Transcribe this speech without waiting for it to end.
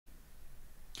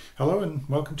Hello and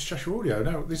welcome to Cheshire Audio.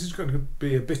 Now this is going to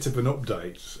be a bit of an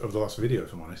update of the last video,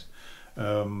 if I'm honest.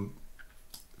 A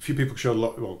few people showed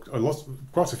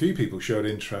quite a few people showed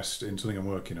interest in something I'm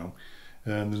working on,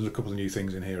 and there's a couple of new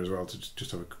things in here as well to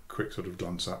just have a quick sort of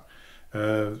glance at.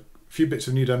 A few bits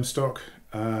of new dem stock.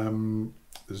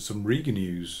 There's some Rega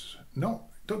news.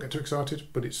 Don't get too excited,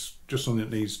 but it's just something that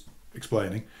needs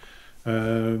explaining.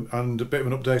 And a bit of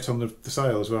an update on the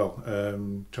sale as well,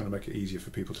 trying to make it easier for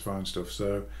people to find stuff.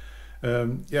 So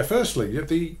yeah, firstly, like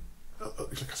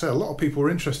I say, a lot of people were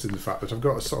interested in the fact that I've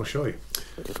got a sort of show you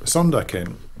a Sondeck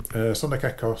in, Sondeck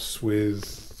Ecos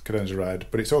with cadenza red,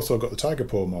 but it's also got the Tiger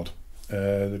Paw mod,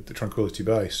 the Tranquility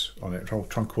base on it,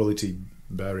 Tranquility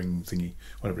bearing thingy,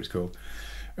 whatever it's called.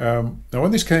 Now when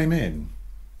this came in,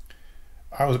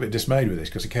 I was a bit dismayed with this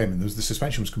because it came in. The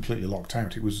suspension was completely locked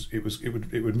out. It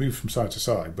would move from side to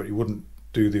side, but it wouldn't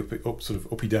do the sort of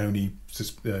uppy downy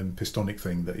pistonic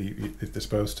thing that they're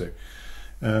supposed to.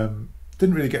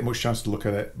 Didn't really get much chance to look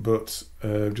at it, but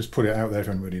just put it out there if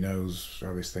anybody knows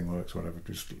how this thing works, whatever.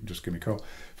 Just give me a call.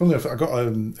 Funnily enough, I got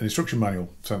an instruction manual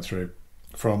sent through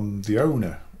from the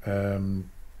owner, and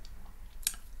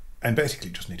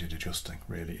basically just needed adjusting.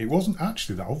 Really, it wasn't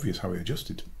actually that obvious how it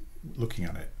adjusted. Looking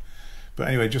at it. But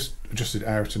anyway, just adjusted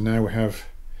out, and now we have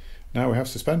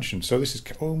suspension. So this is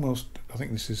almost, I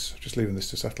think this is just leaving this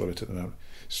to settle a bit at the moment.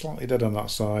 Slightly dead on that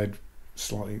side,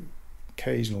 slightly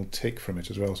occasional tick from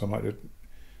it as well. So I might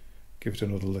give it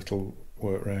another little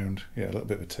work round. Yeah, a little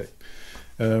bit of a tick.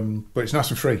 But it's nice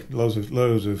and free. Loads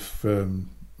of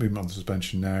movement on the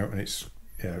suspension now, and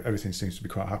everything seems to be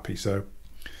quite happy. So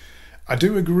I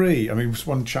do agree. I mean,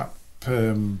 one chap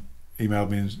emailed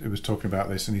me and he was talking about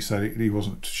this, and he said he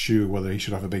wasn't sure whether he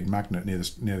should have a big magnet near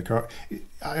the car.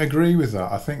 I agree with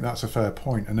that. I think that's a fair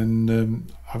point. And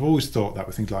then I've always thought that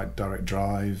with things like direct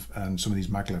drive and some of these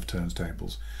maglev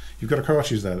turntables, you've got a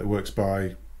cartridge there that works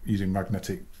by using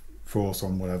magnetic force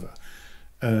on whatever.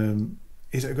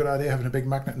 Is it a good idea having a big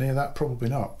magnet near that? Probably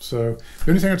not. So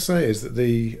the only thing I'd say is that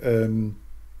the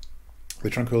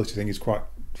Tranquility thing is quite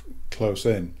close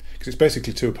in, because it's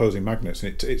basically two opposing magnets,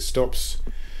 and it stops.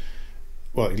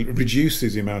 Well, it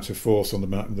reduces the amount of force on the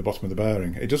bottom of the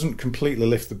bearing. It doesn't completely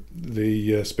lift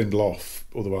the spindle off,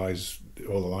 otherwise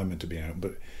all the alignment to be out,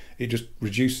 but it just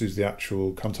reduces the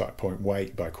actual contact point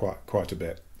weight by quite a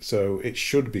bit. So it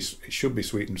should be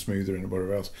sweet and smoother and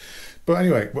whatever else. But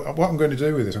anyway, what I'm going to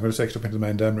do with this, I'm going to take it up into the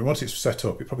main dem room. Once it's set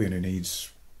up, it probably only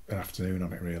needs an afternoon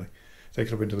on it really. Take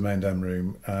it up into the main dem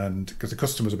room, and because the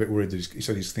customer's a bit worried that he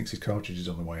said he thinks his cartridge is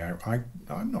on the way out.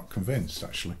 I'm not convinced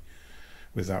actually.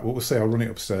 With that, we'll say I'll run it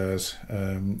upstairs.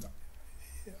 If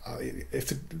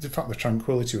the fact the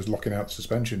Tranquility was locking out the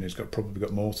suspension, it's probably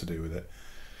got more to do with it.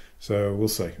 So we'll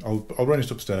see. I'll run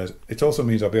it upstairs. It also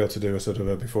means I'll be able to do a sort of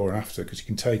a before and after, because you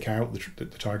can take out the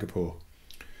Tiger Paw.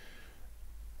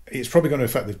 It's probably going to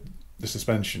affect the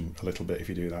suspension a little bit if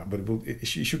you do that, but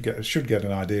you should get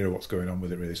an idea of what's going on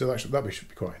with it really. So that should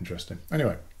be quite interesting.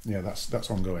 Anyway, yeah, that's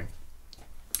ongoing.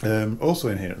 Also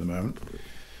in here at the moment.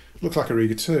 Looks like a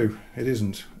Rega 2. It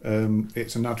isn't.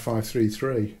 It's a NAD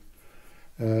 533.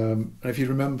 And if you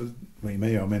remember, well, you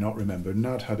may or may not remember,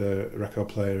 NAD had a record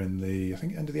player in the, I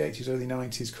think, end of the 80s, early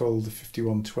 90s, called the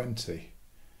 5120,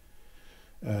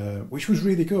 which was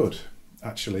really good,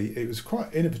 actually. It was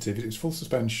quite innovative. It was full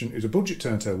suspension. It was a budget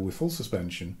turntable with full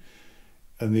suspension.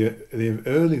 And the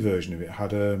early version of it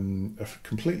had a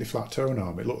completely flat tone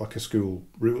arm. It looked like a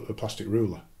plastic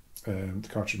ruler. The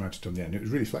cartridge mounted on the end. It was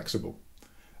really flexible.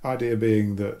 Idea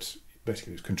being that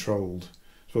basically it's controlled, I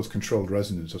suppose controlled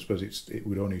resonance. I suppose it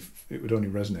would only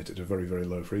resonate at a very, very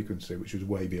low frequency, which was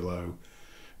way below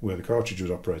where the cartridge was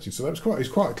operating. So that was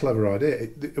quite a clever idea.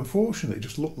 Unfortunately, it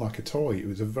just looked like a toy. It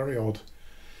was a very odd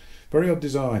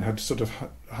design. Had sort of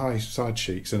high side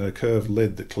cheeks and a curved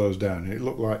lid that closed down. And it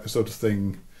looked like the sort of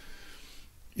thing.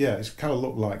 Yeah, it kind of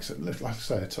looked like I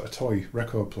say, a toy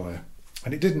record player.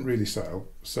 And it didn't really sell.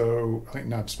 So I think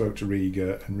NAD spoke to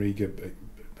Rega, and Rega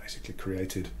basically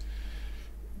created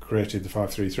the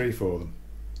 533 for them.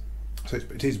 So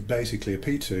it is basically a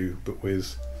P2, but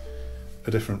with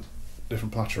a different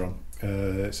platter on.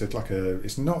 It's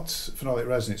not phenolic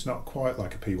resin. It's not quite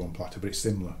like a P1 platter, but it's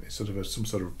similar. It's sort of some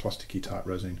sort of plasticky type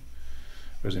resin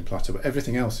platter. But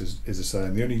everything else is the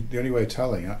same. The only way of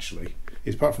telling actually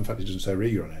is, apart from the fact it doesn't say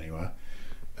Rega on anywhere,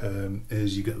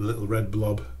 is you get the little red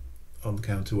blob on the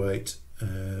counterweight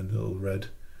and a little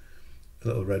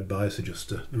red bias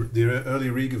adjuster. The early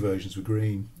Rega versions were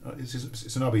green. It's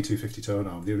an RB250 tone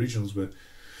arm. The originals were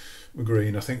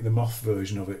green. I think the moth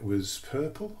version of it was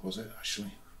purple, was it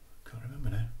actually? Can't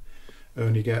remember now.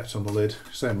 And you get on the lid,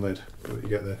 same lid, but you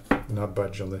get the NAD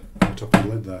badge on the top of the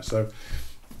lid there. So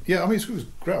Yeah, I mean, it's a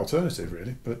great alternative,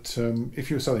 really. But if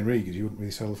you were selling Regas, you wouldn't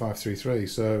really sell the 533.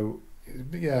 So,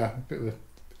 yeah, bit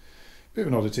of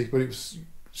an oddity, but it was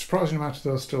surprising amount of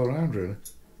those still around, really.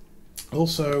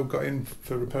 Also got in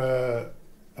for repair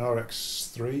an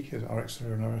RX3, is it RX3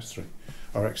 or an RS3?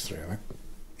 RX3, I think.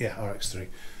 Yeah,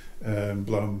 RX3.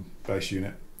 Blown base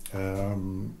unit. I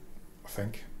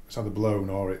think it's either blown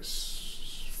or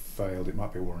it's failed. It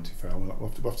might be a warranty fail. We'll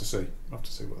have to see. We'll have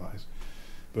to see what that is.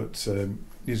 But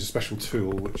use a special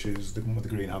tool, which is the one with the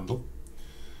green handle.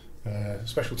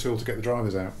 Special tool to get the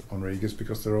drivers out on Regas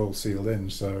because they're all sealed in.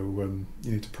 So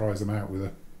you need to prise them out with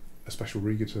a special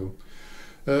Rega tool.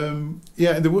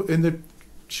 Yeah, in the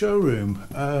showroom,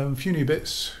 a few new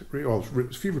bits, a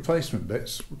few replacement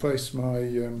bits. Replaced my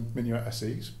Minuet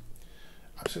SEs.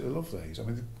 Absolutely love these. I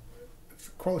mean, the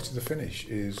quality of the finish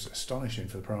is astonishing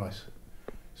for the price.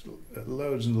 It's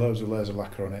loads and loads of layers of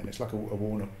lacquer on it, and it's like a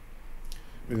walnut.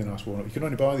 Really nice walnut. You can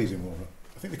only buy these in walnut.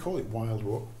 I think they call it wild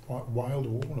walnut,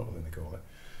 I think they call it.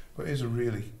 But it is a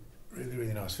really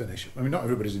nice finish. I mean, not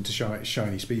everybody's into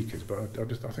shiny speakers, but I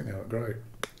think they look great.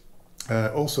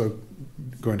 Also,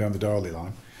 going down the Darley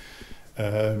line,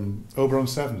 Oberon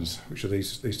 7s, which are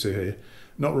these two here.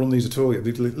 Not run these at all yet.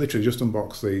 They literally just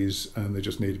unboxed these, and they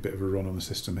just need a bit of a run on the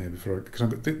system here before. Because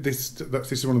this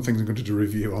is one of the things I'm going to do a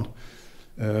review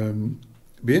on.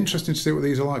 Be interesting to see what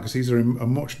these are like, because these are in a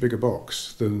much bigger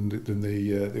box than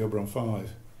the Oberon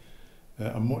 5.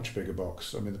 A much bigger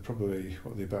box. I mean, they're probably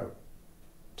about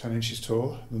 10 inches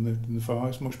taller than the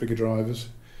 5s. Much bigger drivers.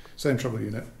 Same treble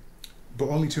unit, but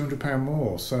only £200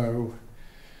 more. So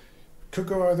could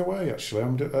go either way, actually.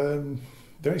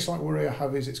 The only slight worry I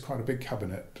have is it's quite a big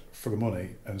cabinet for the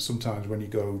money, and sometimes when you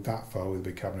go that far with a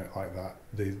big cabinet like that,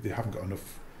 they haven't got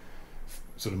enough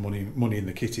sort of money in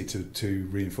the kitty to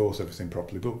reinforce everything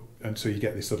properly. And so you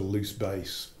get this sort of loose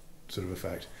base sort of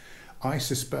effect. I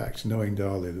suspect, knowing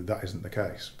Darley, that isn't the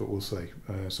case, but we'll see.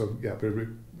 So yeah,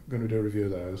 we're going to do a review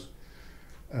of those.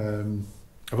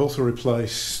 I've also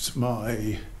replaced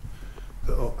my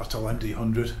Atoll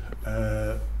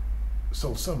MD100.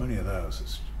 Sold so many of those.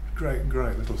 It's great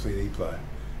little CD player.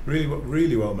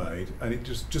 Really well made, and it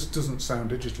just doesn't sound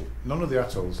digital. None of the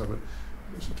Atolls doesn't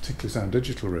particularly sound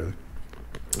digital, really.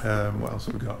 What else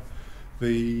have we got? The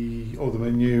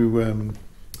new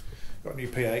got a new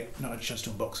P8. Not had a chance to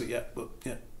unbox it yet, but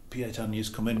yeah, P8 and news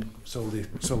come in. Sold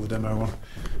the demo one.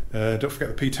 Don't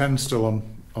forget the P10 still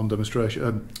on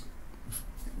demonstration.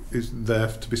 Is there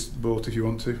to be bought if you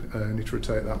want to. Need to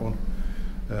rotate that one.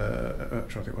 Trying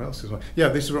to think what else is on. Yeah,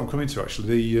 this is what I'm coming to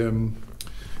actually.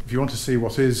 If you want to see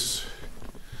what is,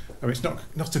 I mean, it's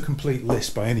not a complete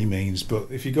list by any means,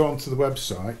 but if you go onto the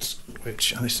website,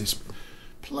 which, and this is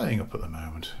playing up at the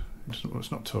moment,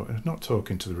 it's not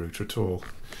talking to the router at all.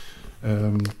 Go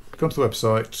onto the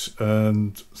website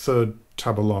and third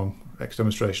tab along, X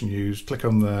demonstration used, click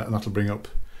on there, and that'll bring up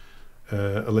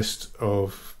a list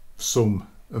of some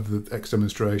of the X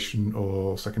demonstration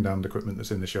or second-hand equipment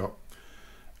that's in the shop.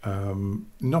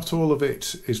 Not all of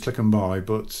it is click and buy,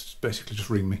 but basically just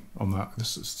ring me on that. There's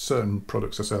certain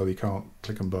products I sell you can't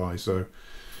click and buy, so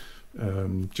like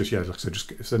I said, if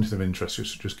there's anything of interest,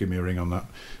 just give me a ring on that.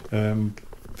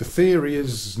 The theory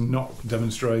is not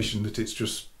demonstration, that it's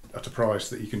just at a price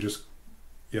that you can just,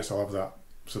 yes, I'll have that,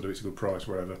 so that it's a good price,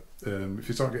 wherever. If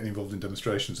you start getting involved in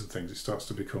demonstrations and things, it starts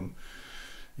to become,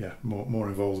 yeah, more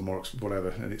involved and more whatever.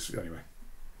 And it's anyway.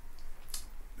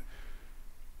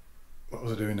 What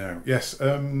was I doing now? Yes,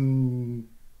 I've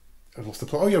lost the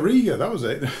plot. Oh yeah, Rega, that was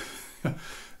it.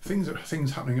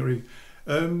 things happening at Rega.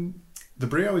 The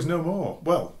Brio is no more.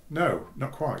 Well, no,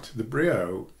 not quite. The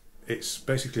Brio, it's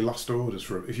basically last orders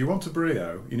for. If you want a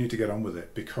Brio, you need to get on with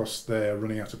it because they're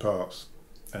running out of parts.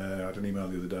 I had an email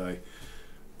the other day,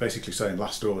 basically saying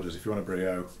last orders. If you want a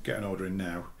Brio, get an order in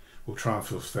now. We'll try and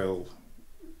fulfil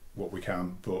what we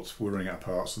can, but we're running out of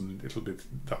parts, and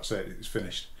that's it. It's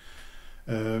finished.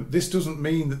 This doesn't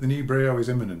mean that the new Brio is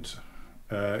imminent.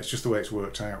 It's just the way it's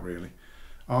worked out, really.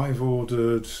 I've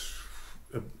ordered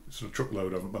a sort of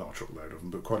truckload of them, well, not a truckload of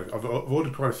them, but I've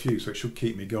ordered quite a few, so it should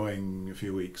keep me going a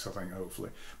few weeks, I think, hopefully.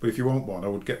 But if you want one, I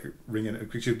would ring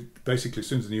in, basically as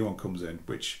soon as the new one comes in,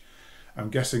 which I'm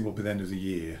guessing will be the end of the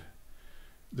year,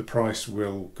 the price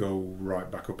will go right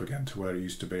back up again to where it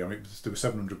used to be. I mean, there were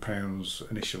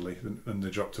 £700 initially, and they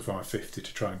dropped to £550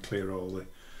 to try and clear all the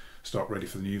stock ready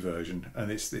for the new version, and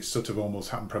it's sort of almost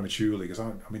happened prematurely, because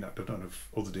I mean, I don't know if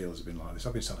other dealers have been like this.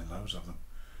 I've been selling loads of them.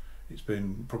 It's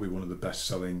been probably one of the best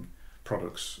selling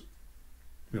products,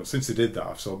 since they did that.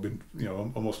 I've sold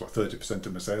almost like 30%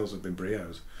 of my sales have been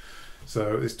Brios,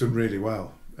 so it's done really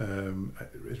well.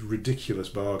 It's a ridiculous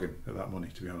bargain at that money,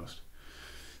 to be honest.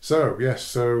 So yes,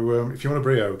 so if you want a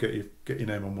Brio, get your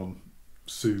name on one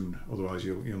soon. Otherwise,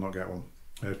 you'll not get one.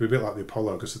 It'll be a bit like the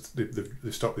Apollo because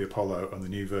they've stopped the Apollo and the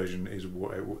new version is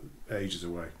ages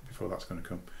away before that's going to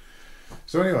come.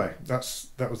 So anyway,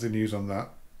 that was the news on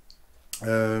that.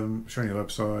 Showing you the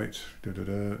website,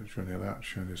 showing you that,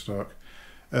 showing you the stock.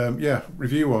 Yeah,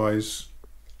 review wise,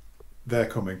 they're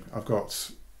coming. I've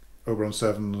got Oberon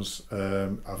 7s.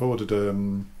 I've ordered.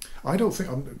 I don't think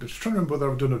I'm just trying to remember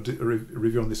whether I've done a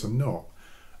review on this or not.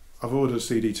 I've ordered a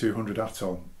CD200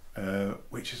 Atom,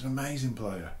 which is an amazing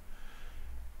player.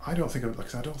 I don't think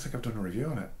I've done a review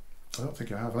on it. I don't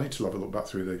think I have. I need to have a look back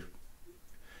through the.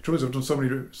 Trouble is, I've done so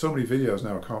many videos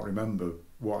now. I can't remember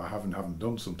what I have and haven't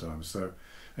done sometimes. So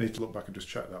I need to look back and just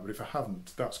check that. But if I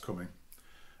haven't, that's coming.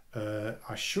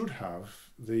 I should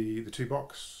have the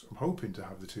 2-box. I'm hoping to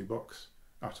have the 2-box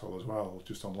Atoll as well,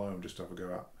 just on loan, just to have a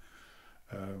go at.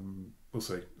 We'll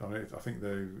see. I mean, I think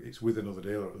it's with another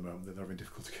dealer at the moment. They're having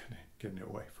difficulty getting it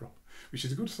away from, which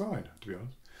is a good sign, to be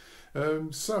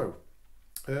honest.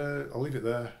 I'll leave it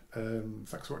there.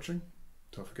 Thanks for watching.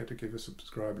 Don't forget to give us a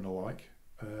subscribe and a like.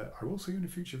 I will see you in a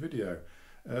future video.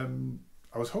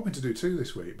 I was hoping to do 2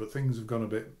 this week, but things have gone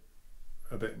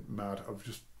a bit mad.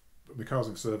 My car's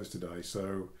in service today,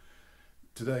 so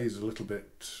today is a little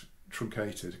bit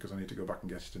truncated because I need to go back and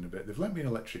get it in a bit. They've lent me an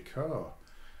electric car,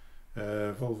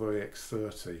 Volvo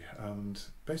EX30, and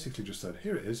basically just said,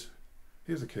 here it is,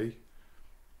 here's the key.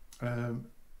 And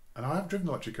I have driven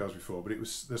electric cars before, but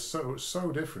they're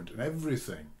so different, and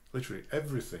everything, literally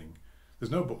everything,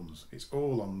 there's no buttons. It's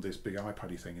all on this big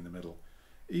iPad-y thing in the middle.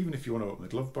 Even if you want to open the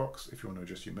glove box, if you want to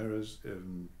adjust your mirrors,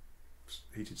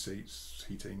 heated seats,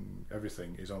 heating,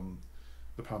 everything is on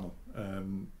the panel.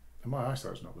 And my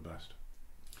eyesight's not the best.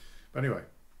 But anyway,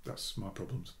 that's my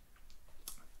problems.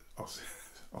 I'll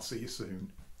see you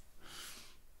soon.